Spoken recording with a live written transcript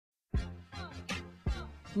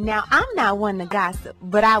Now, I'm not one to gossip,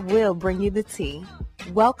 but I will bring you the tea.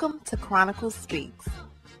 Welcome to Chronicle Speaks.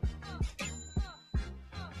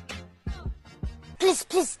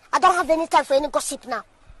 Please, I don't have any time for any gossip now.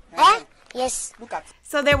 Eh? Yes.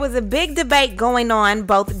 So there was a big debate going on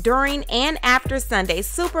both during and after Sunday's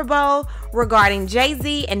Super Bowl regarding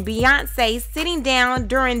JayZ and Beyonce sitting down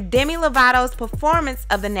during Demi Lovato's performance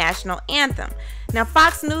of the national anthem. Now,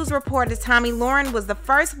 Fox News reporter Tommy Lauren was the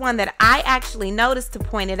first one that I actually noticed to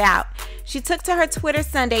point it out. She took to her Twitter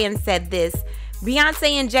Sunday and said this: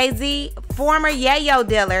 Beyonce and JayZ, former yayo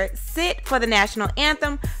dealer, sit for the national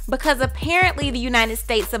anthem because apparently the United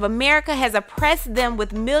States of America has oppressed them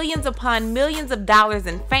with millions upon millions of dollars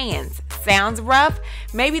in fans. Sounds rough?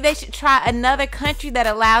 Maybe they should try another country that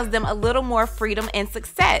allows them a little more freedom and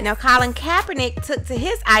success. Now, Colin Kaepernick took to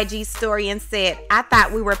his IG story and said, I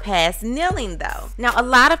thought we were past kneeling though. Now, a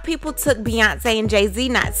lot of people took Beyonce and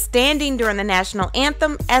JayZ not standing during the national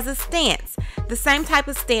anthem as a stance. The same type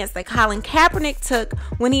of stance that Colin Kaepernick took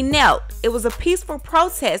when he knelt. It was a peaceful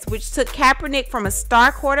protest which took Kaepernick from a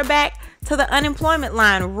star quarterback to the unemployment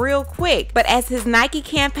line real quick. But as his Nike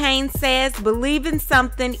campaign says, believe in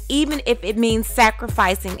something even if it means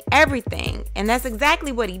sacrificing everything. And that's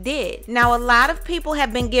exactly what he did. Now, a lot of people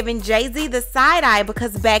have been giving JayZ the side eye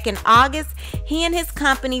because back in August, he and his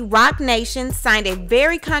company Roc Nation signed a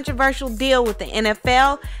very controversial deal with the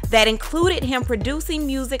NFL that included him producing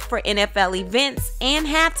music for NFL events and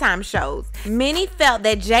halftime shows. Many felt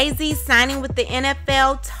that JayZ signing with the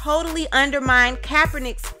NFL totally undermined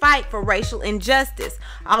Kaepernick's fight for racial injustice,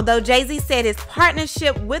 although JayZ said his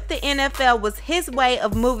partnership with the NFL was his way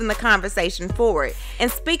of moving the conversation forward.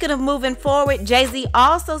 And speaking of moving forward, JayZ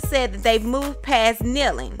also said that they've moved past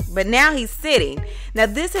kneeling, but now he's sitting. Now,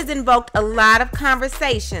 this has invoked a lot of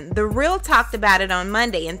conversation. The Real talked about it on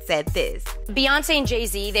Monday and said this: Beyonce and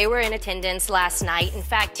JayZ, they were in attendance last night. In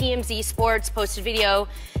fact, TMZ Sports posted a video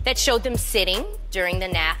that showed them sitting during the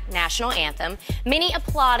national anthem. Many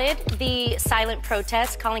applauded the silent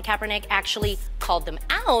protest. Colin Kaepernick actually called them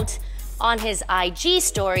out on his IG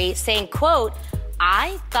story, saying, quote,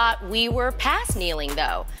 I thought we were past kneeling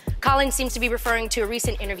though. Colin seems to be referring to a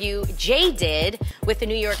recent interview Jay did with the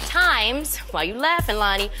New York Times, why you laughing,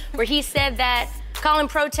 Lonnie, where he said that Colin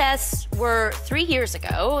protests were 3 years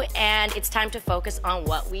ago and it's time to focus on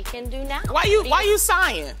what we can do now. Why you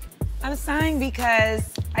sighing? I'm sighing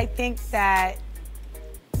because I think that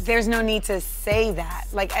there's no need to say that.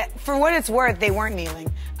 Like, for what it's worth, they weren't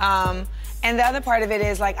kneeling. And the other part of it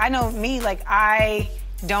is, like, I know me, like, I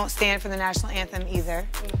don't stand for the national anthem either.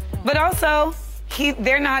 But also,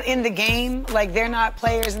 they're not in the game. Like, they're not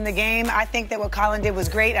players in the game. I think that what Colin did was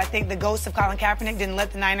great. I think the ghost of Colin Kaepernick didn't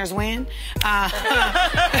let the Niners win.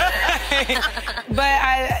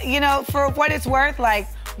 But, you know, for what it's worth, like,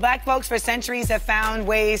 Black folks for centuries have found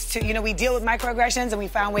ways to, you know, we deal with microaggressions and we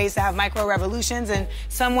found ways to have micro-revolutions, and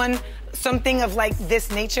something of like this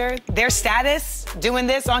nature, their status, doing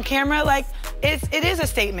this on camera, like, it is a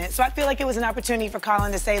statement. So I feel like it was an opportunity for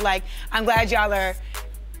Colin to say, like, I'm glad y'all are,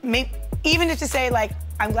 even if to say, like,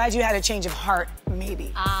 I'm glad you had a change of heart,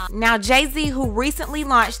 maybe. Now, JayZ, who recently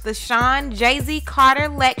launched the Sean JayZ Carter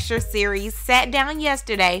Lecture Series, sat down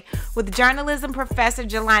yesterday with journalism professor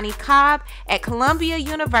Jelani Cobbs at Columbia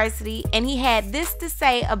University, and he had this to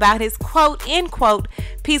say about his quote, end quote,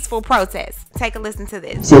 peaceful protest. Take a listen to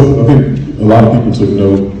this. So I think a lot of people took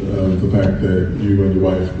note of the fact that you and your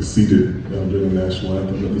wife were seated during the national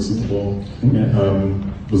anthem at the Super Bowl.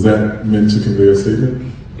 Was that meant to convey a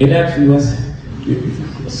statement? It actually was.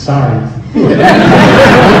 Sorry.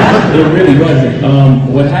 It really wasn't.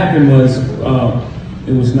 What happened was,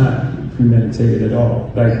 it was not premeditated at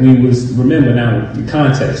all. Like, remember now, the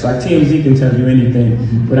context, like TMZ can tell you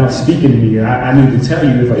anything without speaking to me. I need to tell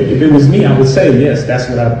you, if it was me, I would say, yes, that's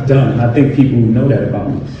what I've done. And I think people know that about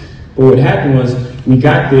me. But what happened was, we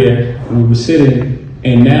got there, and we were sitting,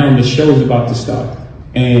 and now the show's about to start.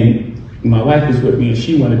 And my wife was with me, and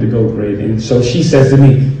she wanted to go great. And so she says to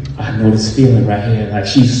me, I know this feeling right here. Like,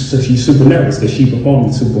 she's super nervous because she performed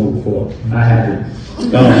the Super Bowl before. I haven't.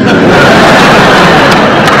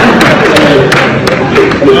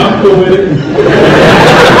 I'm cool with it.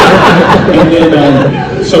 And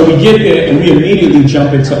then, so we get there and we immediately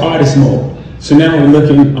jump into artist mode. So now we're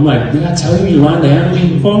looking, I'm like, did I tell you Yolanda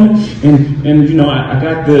Adams performing? And you know, I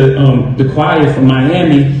got the choir from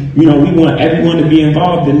Miami. You know, we want everyone to be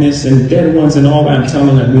involved in this, and they're the ones and all that. I'm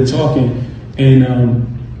telling them, we're talking. And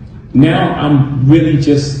now I'm really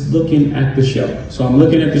just looking at the show. So I'm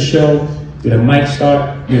looking at the show. Did a mic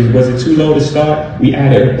start? Was it too low to start? We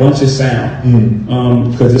added a bunch of sound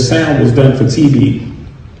because the sound was done for TV.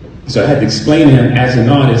 So I had to explain to him as an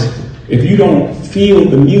artist, if you don't feel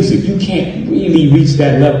the music, you can't really reach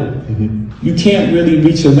that level. You can't really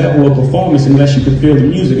reach a level of performance unless you can feel the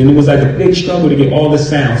music. And it was like a big struggle to get all the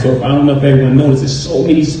sound. So I don't know if everyone noticed, there's so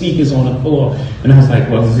many speakers on the floor. And I was like,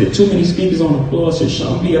 well, is there too many speakers on the floor? Should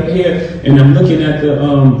something be up here? And I'm looking at the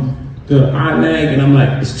iMag, and I'm like,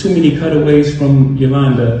 it's too many cutaways from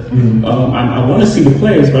Yolanda. I want to see the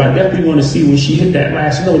players, but I definitely want to see when she hit that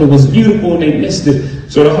last note. It was beautiful, and they missed it.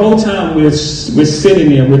 So the whole time we're sitting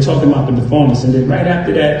there, we're talking about the performance, and then right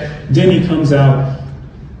after that, Demi comes out,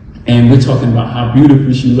 and we're talking about how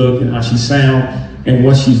beautiful she looked and how she sound and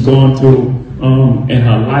what she's gone through in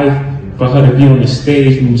her life. For her to be on the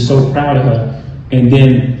stage, we were so proud of her. And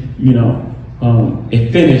then, you know,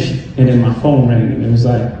 it finished, and then my phone rang, and it was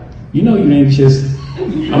like, you know, you ain't just.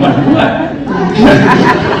 I'm like, what?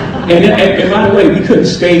 and by the way, we couldn't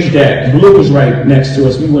stage that. Blue was right next to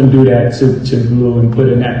us. We wouldn't do that to Blue and put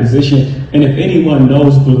her in that position. And if anyone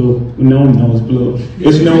knows Blue, no one knows Blue.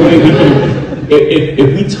 There's no way we can.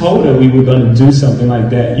 If we told her we were going to do something like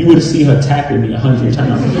that, you would have seen her tapping me 100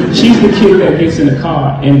 times. She's the kid that gets in the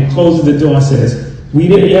car and closes the door and says, "We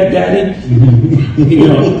there yet, Daddy?" You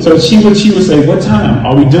know, so she would say, "What time?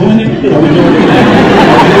 Are we doing it? Are we doing it now?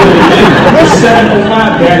 Are we doing it now? It's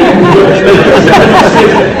 7:05, Daddy. Are we doing it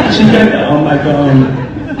later?" She got that. I'm like,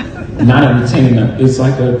 not entertaining her. It's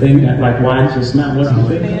like a thing that, like, why just now? What's the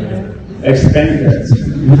thing? Expander.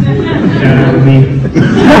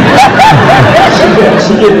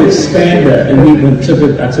 She did an expander, and I took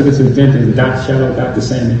her to the dentist, shout out Dr.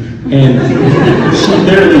 Sammy, and she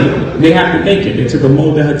literally, they have to make it. They took a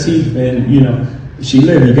mold of her teeth, and you know, she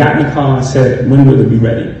literally got in the car and said, "When will it be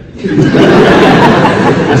ready?"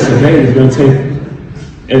 I said, "Hey, it's gonna take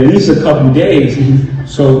at least a couple days."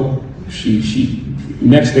 So she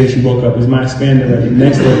next day she woke up, "Is my expander ready?"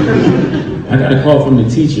 Next day, I got a call from the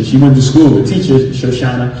teacher. She went to school. The teacher,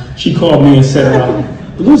 Shoshana, she called me and said,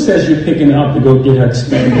 "Blue says you're picking her up to go get her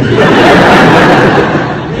expander."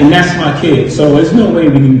 And that's my kid. So there's no way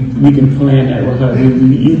we can plan that with her.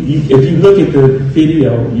 If you look at the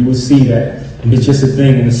video, you will see that it's just a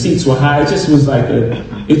thing. And the seats were high. It just was like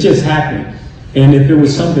it just happened. And if it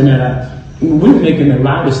was something that we were making the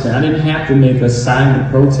loudest thing, I didn't have to make a silent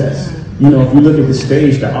protest. You know, if you look at the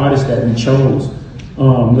stage, the artists that we chose,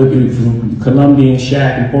 look at from Colombian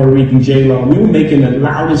Shaq and Puerto Rican JLo, we were making the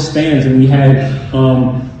loudest stands, and we had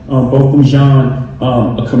both from Jean,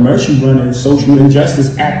 a commercial running social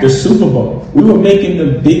injustice at the Super Bowl. We were making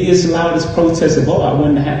the biggest, loudest protest of all. I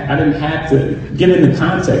didn't have to, given the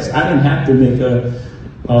context, I didn't have to make a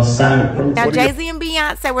silent protest. Now, JayZ and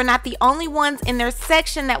Beyonce were not the only ones in their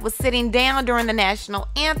section that was sitting down during the national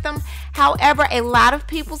anthem. However, a lot of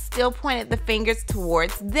people still pointed the fingers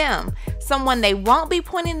towards them. Someone they won't be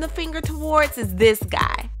pointing the finger towards is this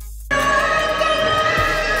guy.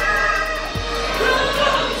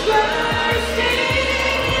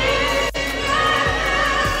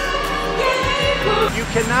 You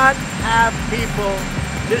cannot have people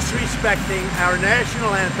disrespecting our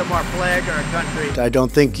national anthem, our flag, our country. I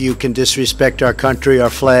don't think you can disrespect our country, our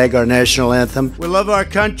flag, our national anthem. We love our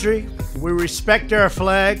country, we respect our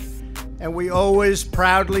flag, and we always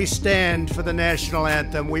proudly stand for the national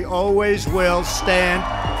anthem. We always will stand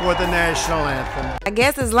for the national anthem. I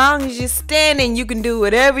guess as long as you're standing, you can do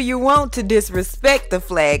whatever you want to disrespect the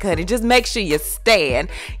flag, honey. Just make sure you stand.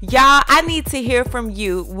 Y'all, I need to hear from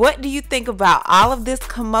you. What do you think about all of this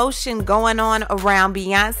commotion going on around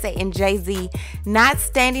Beyonce and JayZ not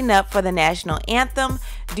standing up for the national anthem?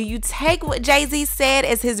 Do you take what JayZ said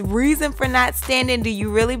as his reason for not standing? Do you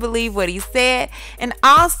really believe what he said? And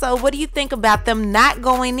also, what do you think about them not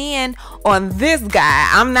going in on this guy?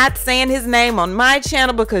 I'm not saying his name on my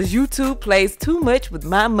channel because YouTube plays too much with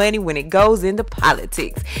my money when it goes into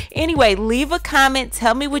politics. Anyway, leave a comment.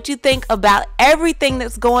 Tell me what you think about everything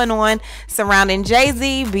that's going on surrounding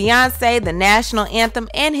JayZ, Beyonce, the national anthem,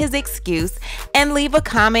 and his excuse. And leave a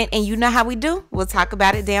comment, and you know how we do. We'll talk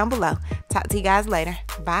about it down below. Talk to you guys later.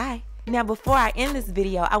 Bye. Now, before I end this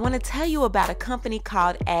video, I want to tell you about a company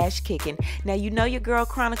called Ash Kicking. Now, you know your girl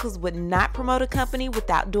Chronicles would not promote a company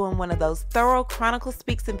without doing one of those thorough Chronicle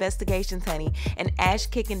Speaks investigations, honey, and Ash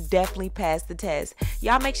Kicking definitely passed the test.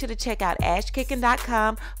 Y'all make sure to check out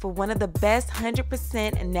ashkicking.com for one of the best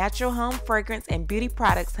 100% natural home fragrance and beauty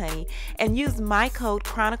products, honey, and use my code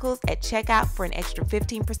Chronicles at checkout for an extra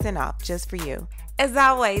 15% off just for you. As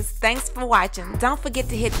always, thanks for watching. Don't forget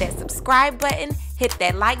to hit that subscribe button, hit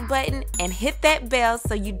that like button, and hit that bell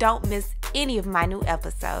so you don't miss any of my new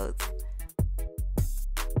episodes.